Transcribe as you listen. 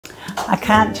I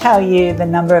can't tell you the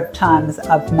number of times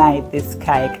I've made this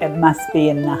cake. It must be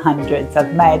in the hundreds.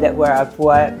 I've made it where I've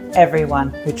worked. Everyone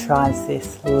who tries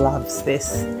this loves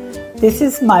this. This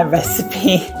is my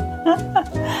recipe.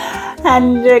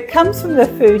 And it comes from the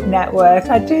Food Network.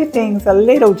 I do things a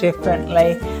little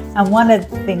differently, and one of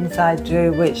the things I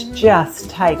do which just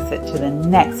takes it to the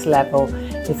next level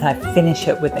is I finish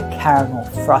it with a caramel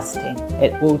frosting.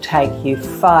 It will take you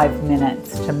 5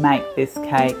 minutes to make this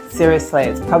cake. Seriously,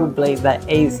 it's probably the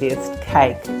easiest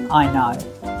cake I know,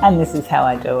 and this is how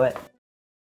I do it.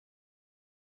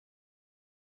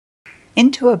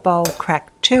 Into a bowl,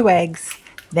 crack 2 eggs,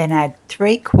 then add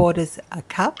 3/4 a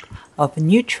cup of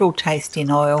neutral tasting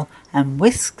oil and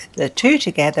whisk the two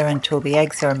together until the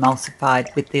eggs are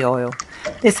emulsified with the oil.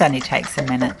 This only takes a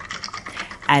minute.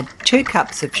 Add 2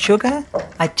 cups of sugar.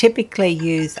 I typically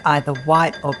use either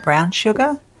white or brown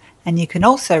sugar, and you can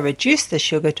also reduce the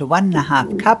sugar to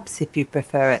 1.5 cups if you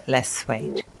prefer it less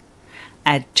sweet.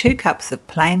 Add 2 cups of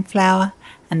plain flour,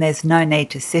 and there's no need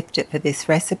to sift it for this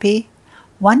recipe.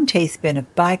 1 teaspoon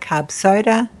of bicarb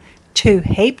soda, 2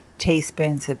 heaped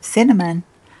teaspoons of cinnamon,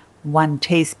 1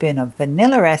 teaspoon of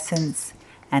vanilla essence,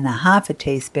 and 1/2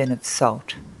 teaspoon of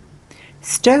salt.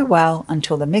 Stir well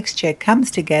until the mixture comes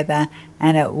together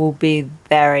and it will be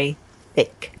very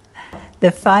thick.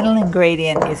 The final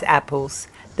ingredient is apples.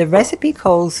 The recipe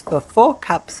calls for 4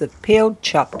 cups of peeled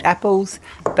chopped apples,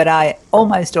 but I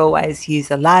almost always use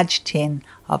a large tin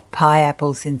of pie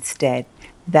apples instead.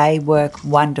 They work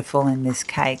wonderful in this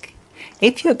cake.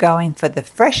 If you're going for the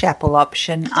fresh apple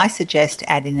option, I suggest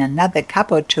adding another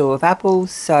cup or 2 of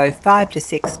apples, so 5 to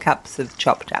 6 cups of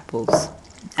chopped apples.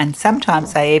 And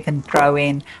sometimes I even throw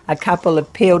in a couple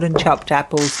of peeled and chopped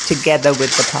apples together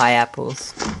with the pie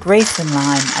apples. Grease and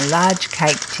line a large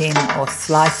cake tin or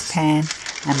slice pan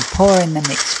and pour in the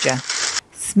mixture.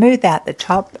 Smooth out the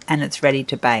top and it's ready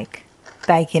to bake.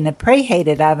 Bake in a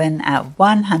preheated oven at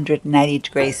 180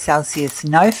 degrees Celsius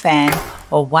no fan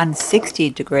or 160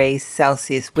 degrees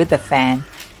Celsius with a fan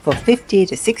for 50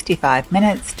 to 65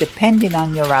 minutes depending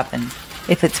on your oven.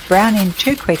 If it's browning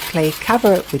too quickly,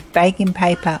 cover it with baking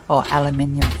paper or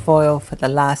aluminium foil for the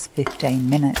last 15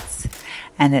 minutes.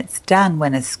 And it's done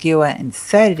when a skewer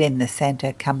inserted in the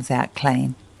centre comes out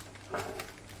clean.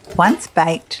 Once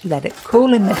baked, let it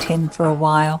cool in the tin for a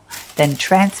while, then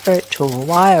transfer it to a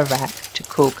wire rack to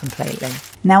cool completely.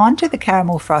 Now onto the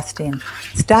caramel frosting.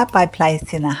 Start by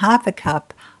placing 1/2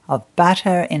 cup of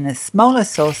butter in a smaller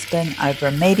saucepan over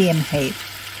a medium heat.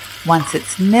 Once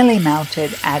it's nearly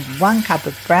melted, add 1 cup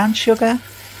of brown sugar,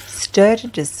 stir to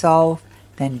dissolve,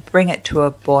 then bring it to a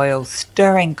boil,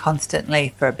 stirring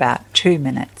constantly for about 2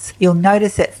 minutes. You'll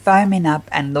notice it foaming up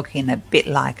and looking a bit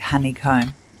like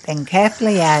honeycomb. Then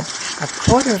carefully add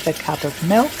 1/4 cup of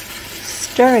milk,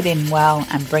 stir it in well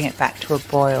and bring it back to a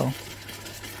boil.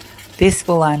 This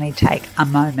will only take a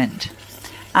moment.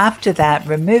 After that,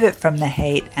 remove it from the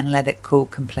heat and let it cool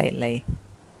completely.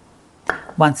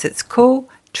 Once it's cool,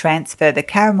 transfer the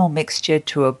caramel mixture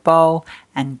to a bowl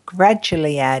and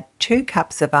gradually add 2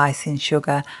 cups of icing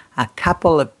sugar, a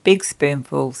couple of big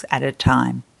spoonfuls at a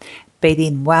time,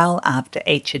 beating well after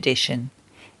each addition.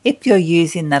 If you're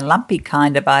using the lumpy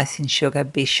kind of icing sugar,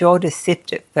 be sure to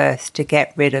sift it first to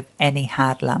get rid of any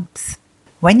hard lumps.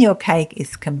 When your cake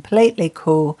is completely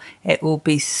cool, it will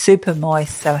be super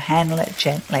moist, so handle it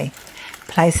gently.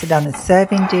 Place it on a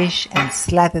serving dish and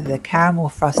slather the caramel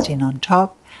frosting on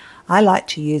top. I like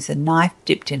to use a knife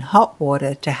dipped in hot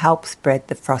water to help spread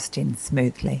the frosting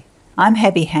smoothly. I'm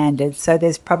heavy-handed, so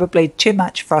there's probably too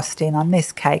much frosting on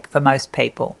this cake for most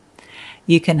people.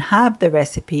 You can halve the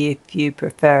recipe if you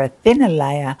prefer a thinner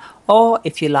layer, or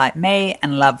if you like me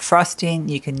and love frosting,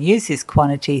 you can use this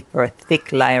quantity for a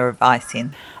thick layer of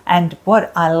icing. And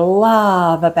what I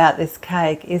love about this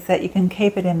cake is that you can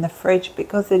keep it in the fridge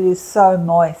because it is so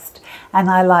moist, and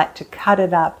I like to cut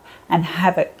it up and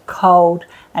have it cold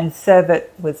and serve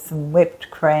it with some whipped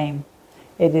cream.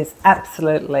 It is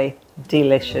absolutely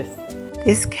delicious.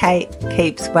 This cake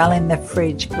keeps well in the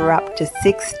fridge for up to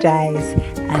 6 days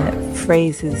and it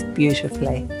freezes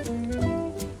beautifully.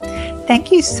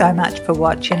 Thank you so much for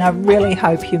watching. I really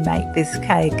hope you make this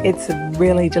cake. It's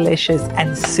really delicious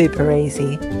and super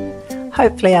easy.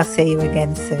 Hopefully I'll see you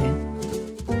again soon.